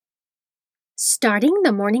Starting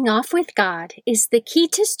the morning off with God is the key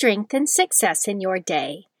to strength and success in your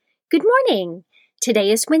day. Good morning!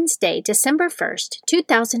 Today is Wednesday, December 1st,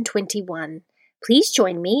 2021. Please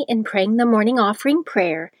join me in praying the morning offering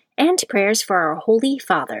prayer and prayers for our Holy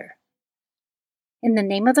Father. In the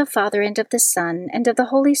name of the Father, and of the Son, and of the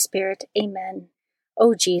Holy Spirit, Amen.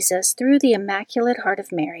 O Jesus, through the Immaculate Heart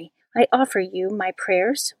of Mary, I offer you my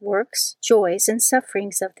prayers, works, joys, and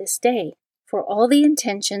sufferings of this day, for all the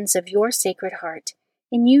intentions of your Sacred Heart,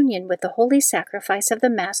 in union with the holy sacrifice of the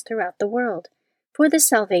Mass throughout the world, for the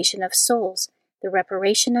salvation of souls, the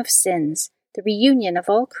reparation of sins, the reunion of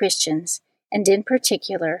all Christians, and in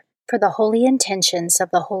particular, for the holy intentions of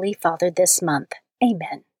the Holy Father this month.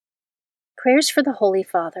 Amen. Prayers for the Holy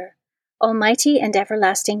Father. Almighty and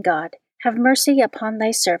everlasting God, have mercy upon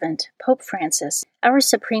thy servant, Pope Francis, our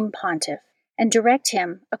Supreme Pontiff, and direct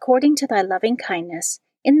him, according to thy loving kindness,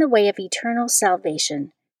 in the way of eternal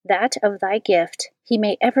salvation, that of thy gift he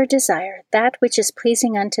may ever desire that which is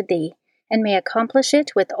pleasing unto thee, and may accomplish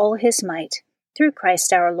it with all his might. Through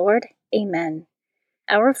Christ our Lord. Amen.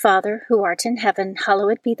 Our Father, who art in heaven,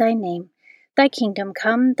 hallowed be thy name. Thy kingdom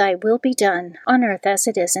come, thy will be done, on earth as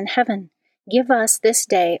it is in heaven. Give us this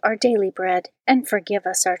day our daily bread, and forgive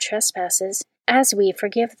us our trespasses, as we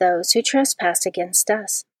forgive those who trespass against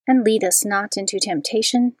us. And lead us not into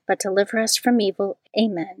temptation, but deliver us from evil.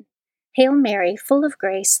 Amen. Hail Mary, full of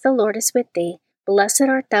grace, the Lord is with thee. Blessed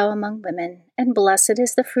art thou among women, and blessed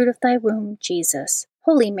is the fruit of thy womb, Jesus.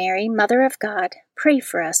 Holy Mary, Mother of God, pray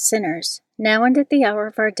for us sinners, now and at the hour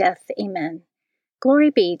of our death. Amen. Glory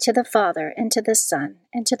be to the Father, and to the Son,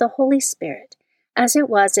 and to the Holy Spirit, as it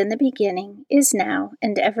was in the beginning, is now,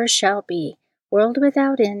 and ever shall be, world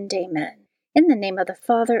without end. Amen. In the name of the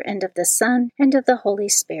Father, and of the Son, and of the Holy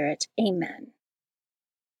Spirit. Amen.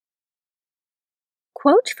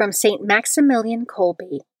 Quote from St. Maximilian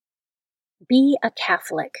Kolbe. Be a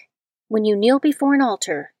Catholic. When you kneel before an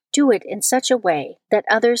altar, do it in such a way that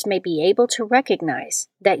others may be able to recognize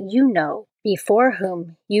that you know before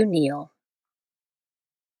whom you kneel.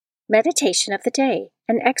 Meditation of the Day,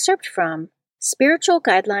 an excerpt from Spiritual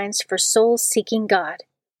Guidelines for Souls Seeking God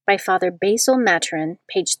by Father Basil Maturin,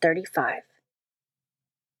 page 35.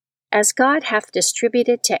 As God hath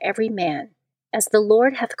distributed to every man, as the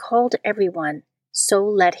Lord hath called every one, so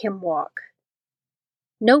let him walk.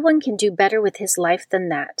 No one can do better with his life than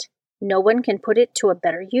that. No one can put it to a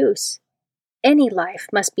better use. Any life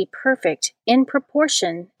must be perfect in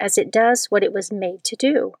proportion as it does what it was made to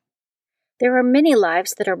do. There are many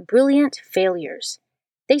lives that are brilliant failures.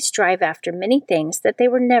 They strive after many things that they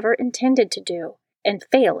were never intended to do, and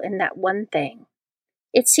fail in that one thing.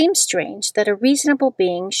 It seems strange that a reasonable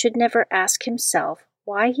being should never ask himself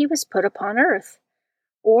why he was put upon earth,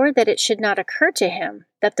 or that it should not occur to him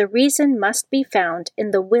that the reason must be found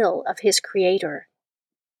in the will of his Creator.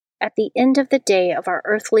 At the end of the day of our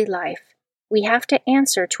earthly life, we have to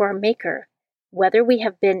answer to our Maker whether we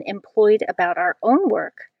have been employed about our own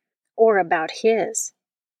work or about His,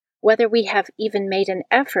 whether we have even made an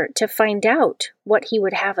effort to find out what He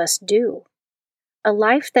would have us do. A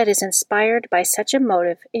life that is inspired by such a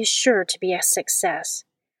motive is sure to be a success,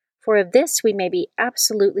 for of this we may be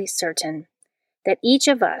absolutely certain, that each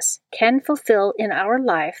of us can fulfill in our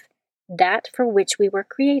life that for which we were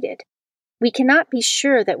created. We cannot be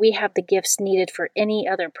sure that we have the gifts needed for any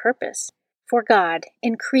other purpose, for God,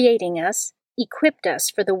 in creating us, equipped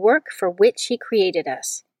us for the work for which He created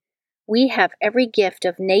us. We have every gift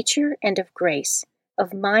of nature and of grace,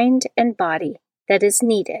 of mind and body, that is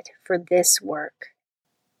needed for this work.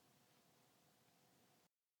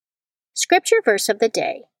 Scripture verse of the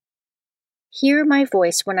day. Hear my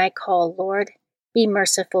voice when I call, Lord. Be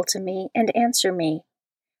merciful to me and answer me.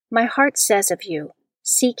 My heart says of you,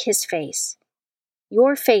 seek His face.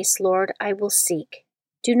 Your face, Lord, I will seek.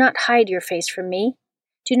 Do not hide your face from me.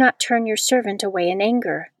 Do not turn your servant away in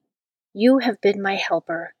anger. You have been my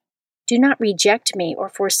helper. Do not reject me or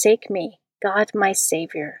forsake me, God my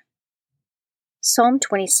Savior. Psalm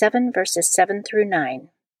 27, verses 7 through 9.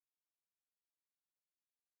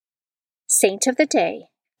 Saint of the Day.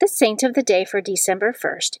 The saint of the day for December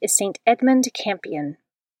 1st is St. Edmund Campion.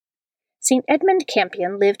 St. Edmund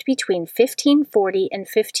Campion lived between 1540 and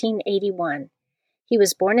 1581. He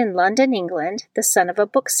was born in London, England, the son of a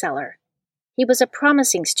bookseller. He was a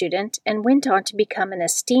promising student and went on to become an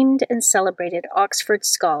esteemed and celebrated Oxford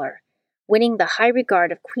scholar, winning the high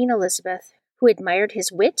regard of Queen Elizabeth, who admired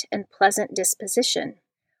his wit and pleasant disposition.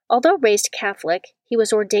 Although raised Catholic, he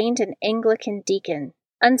was ordained an Anglican deacon.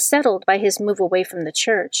 Unsettled by his move away from the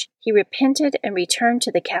church, he repented and returned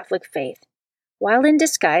to the Catholic faith. While in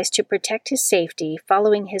disguise to protect his safety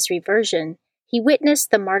following his reversion, He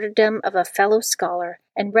witnessed the martyrdom of a fellow scholar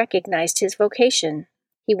and recognized his vocation.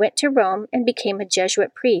 He went to Rome and became a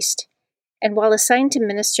Jesuit priest, and while assigned to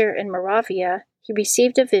minister in Moravia, he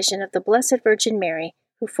received a vision of the Blessed Virgin Mary,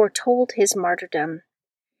 who foretold his martyrdom.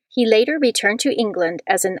 He later returned to England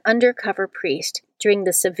as an undercover priest during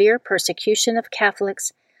the severe persecution of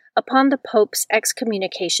Catholics upon the Pope's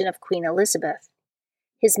excommunication of Queen Elizabeth.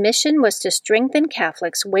 His mission was to strengthen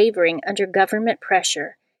Catholics wavering under government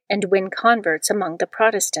pressure and win converts among the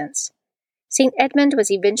Protestants. St. Edmund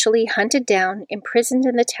was eventually hunted down, imprisoned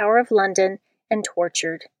in the Tower of London, and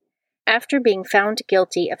tortured. After being found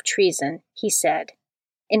guilty of treason, he said,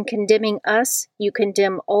 "In condemning us, you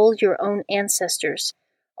condemn all your own ancestors,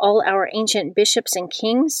 all our ancient bishops and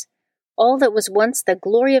kings, all that was once the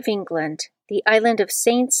glory of England, the island of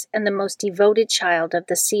saints and the most devoted child of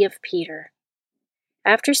the See of Peter."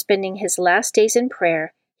 After spending his last days in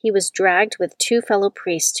prayer, he was dragged with 2 fellow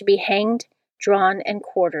priests to be hanged, drawn, and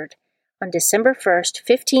quartered on December 1st,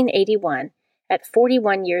 1581, at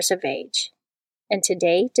 41 years of age. And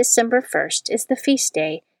today, December 1st, is the feast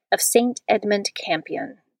day of St. Edmund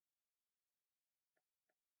Campion.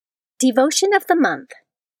 Devotion of the Month.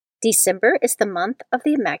 December is the month of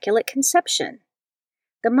the Immaculate Conception.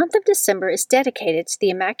 The month of December is dedicated to the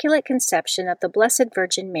Immaculate Conception of the Blessed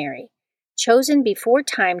Virgin Mary, chosen before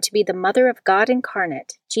time to be the Mother of God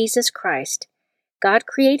incarnate, Jesus Christ. God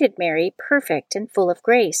created Mary perfect and full of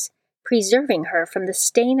grace, preserving her from the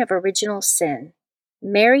stain of original sin.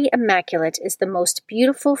 Mary Immaculate is the most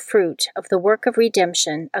beautiful fruit of the work of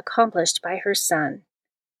redemption accomplished by her Son,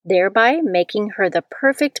 thereby making her the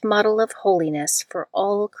perfect model of holiness for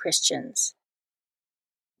all Christians.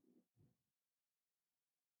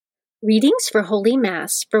 Readings for Holy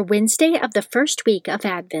Mass for Wednesday of the first week of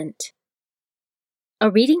Advent. A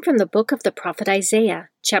reading from the book of the prophet Isaiah,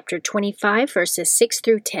 chapter 25, verses 6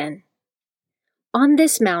 through 10. On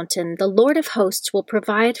this mountain the Lord of hosts will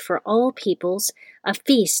provide for all peoples a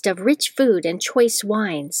feast of rich food and choice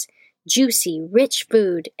wines, juicy, rich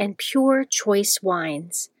food and pure, choice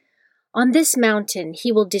wines. On this mountain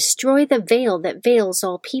he will destroy the veil that veils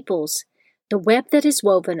all peoples, the web that is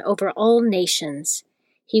woven over all nations.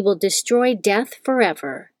 He will destroy death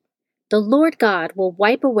forever. The Lord God will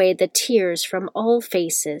wipe away the tears from all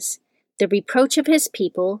faces. The reproach of his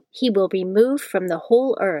people he will remove from the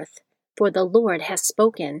whole earth, for the Lord has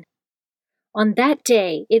spoken. On that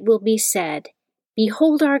day it will be said,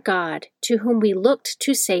 "Behold our God, to whom we looked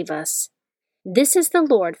to save us. This is the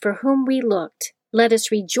Lord for whom we looked. Let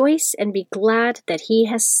us rejoice and be glad that he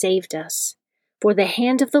has saved us. For the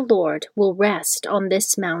hand of the Lord will rest on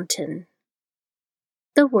this mountain."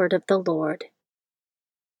 The word of the Lord.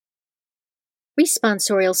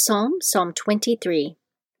 Responsorial Psalm, Psalm 23.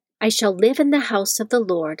 I shall live in the house of the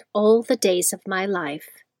Lord all the days of my life.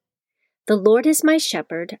 The Lord is my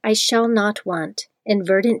shepherd, I shall not want. In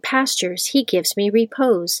verdant pastures he gives me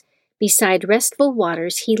repose. Beside restful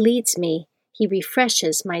waters he leads me. He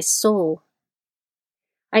refreshes my soul.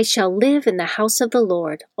 I shall live in the house of the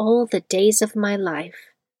Lord all the days of my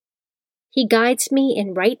life. He guides me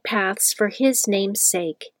in right paths for his name's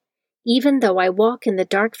sake. Even though I walk in the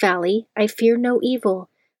dark valley, I fear no evil,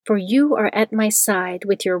 for you are at my side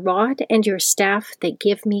with your rod and your staff that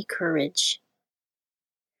give me courage.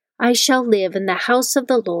 I shall live in the house of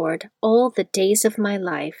the Lord all the days of my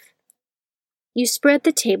life. You spread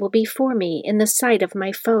the table before me in the sight of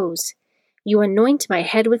my foes. You anoint my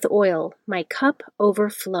head with oil, my cup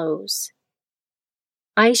overflows.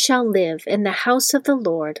 I shall live in the house of the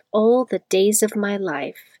Lord all the days of my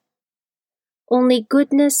life. Only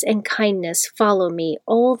goodness and kindness follow me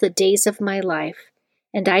all the days of my life,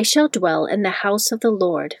 and I shall dwell in the house of the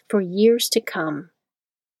Lord for years to come.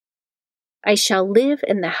 I shall live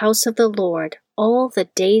in the house of the Lord all the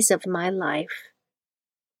days of my life.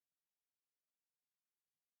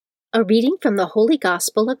 A reading from the Holy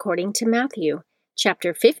Gospel according to Matthew,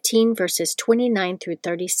 chapter 15, verses 29 through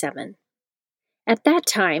 37. At that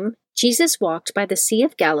time, Jesus walked by the Sea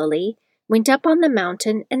of Galilee, went up on the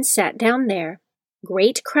mountain, and sat down there.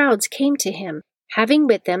 Great crowds came to him, having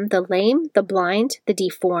with them the lame, the blind, the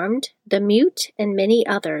deformed, the mute, and many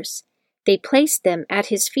others. They placed them at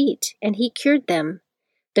his feet, and he cured them.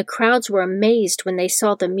 The crowds were amazed when they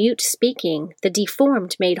saw the mute speaking, the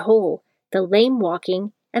deformed made whole, the lame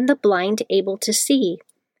walking, and the blind able to see,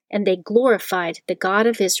 and they glorified the God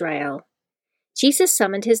of Israel. Jesus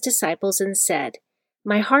summoned his disciples and said,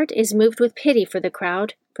 My heart is moved with pity for the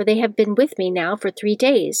crowd, for they have been with me now for 3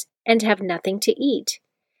 days, and have nothing to eat.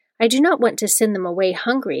 I do not want to send them away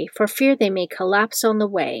hungry, for fear they may collapse on the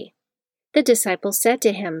way. The disciples said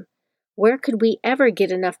to him, Where could we ever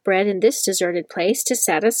get enough bread in this deserted place to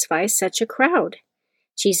satisfy such a crowd?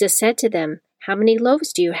 Jesus said to them, "How many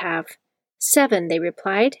loaves do you have?" 7, they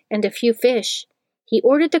replied, "and a few fish." He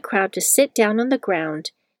ordered the crowd to sit down on the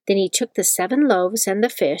ground. Then he took the 7 loaves and the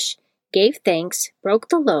fish, gave thanks, broke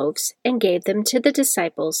the loaves, and gave them to the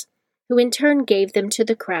disciples, who in turn gave them to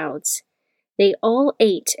the crowds. They all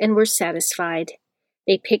ate and were satisfied.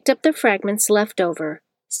 They picked up the fragments left over,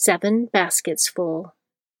 7 baskets full.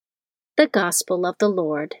 The Gospel of the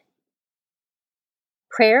Lord.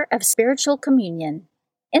 Prayer of Spiritual Communion.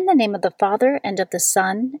 In the name of the Father, and of the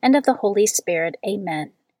Son, and of the Holy Spirit.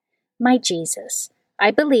 Amen. My Jesus,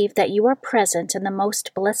 I believe that you are present in the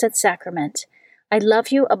most blessed sacrament. I love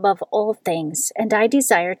you above all things, and I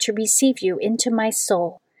desire to receive you into my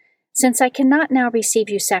soul. Since I cannot now receive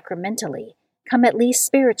you sacramentally, come at least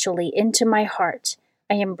spiritually into my heart.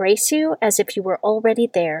 I embrace you as if you were already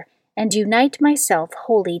there, and unite myself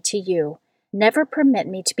wholly to you. Never permit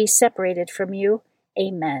me to be separated from you.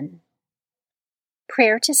 Amen.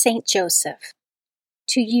 Prayer to Saint Joseph.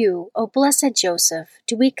 To you, O blessed Joseph,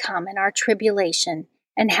 do we come in our tribulation,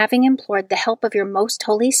 and having implored the help of your most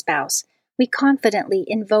holy spouse, we confidently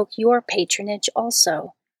invoke your patronage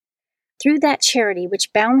also. Through that charity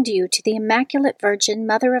which bound you to the Immaculate Virgin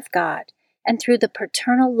Mother of God, and through the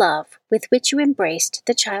paternal love with which you embraced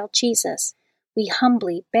the child Jesus, we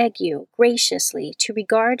humbly beg you graciously to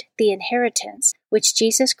regard the inheritance which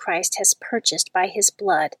Jesus Christ has purchased by his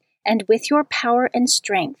blood, and with your power and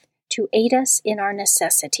strength to aid us in our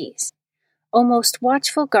necessities. O most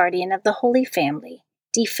watchful guardian of the Holy Family,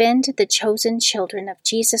 defend the chosen children of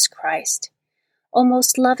Jesus Christ. O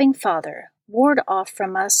most loving Father, ward off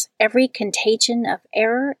from us every contagion of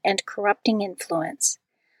error and corrupting influence.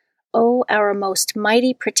 O our most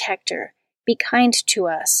mighty protector, be kind to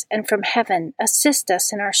us, and from heaven assist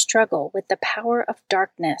us in our struggle with the power of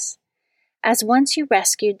darkness. As once you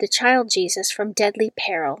rescued the child Jesus from deadly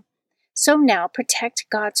peril, so now protect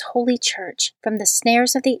God's holy church from the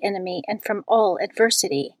snares of the enemy and from all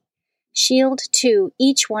adversity. Shield, too,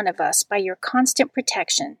 each one of us by your constant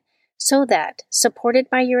protection, so that, supported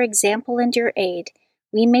by your example and your aid,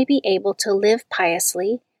 we may be able to live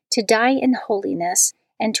piously, to die in holiness,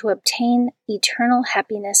 and to obtain eternal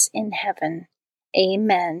happiness in heaven.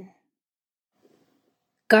 Amen.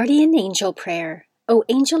 Guardian Angel Prayer. O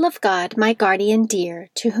angel of God, my guardian dear,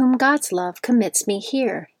 to whom God's love commits me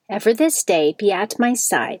here, ever this day be at my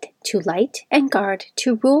side, to light and guard,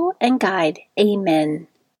 to rule and guide. Amen.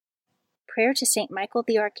 Prayer to Saint Michael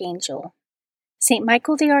the Archangel. Saint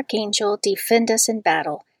Michael the Archangel, defend us in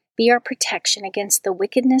battle. Be our protection against the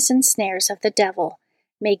wickedness and snares of the devil.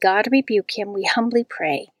 May God rebuke him, we humbly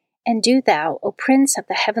pray. And do thou, O Prince of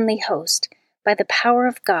the heavenly host, by the power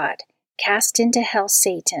of God, cast into hell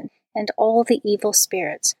Satan and all the evil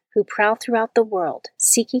spirits who prowl throughout the world,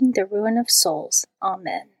 seeking the ruin of souls.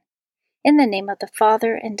 Amen. In the name of the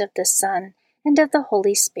Father, and of the Son, and of the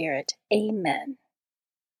Holy Spirit. Amen.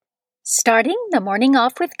 Starting the morning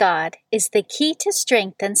off with God is the key to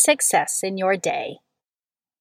strength and success in your day.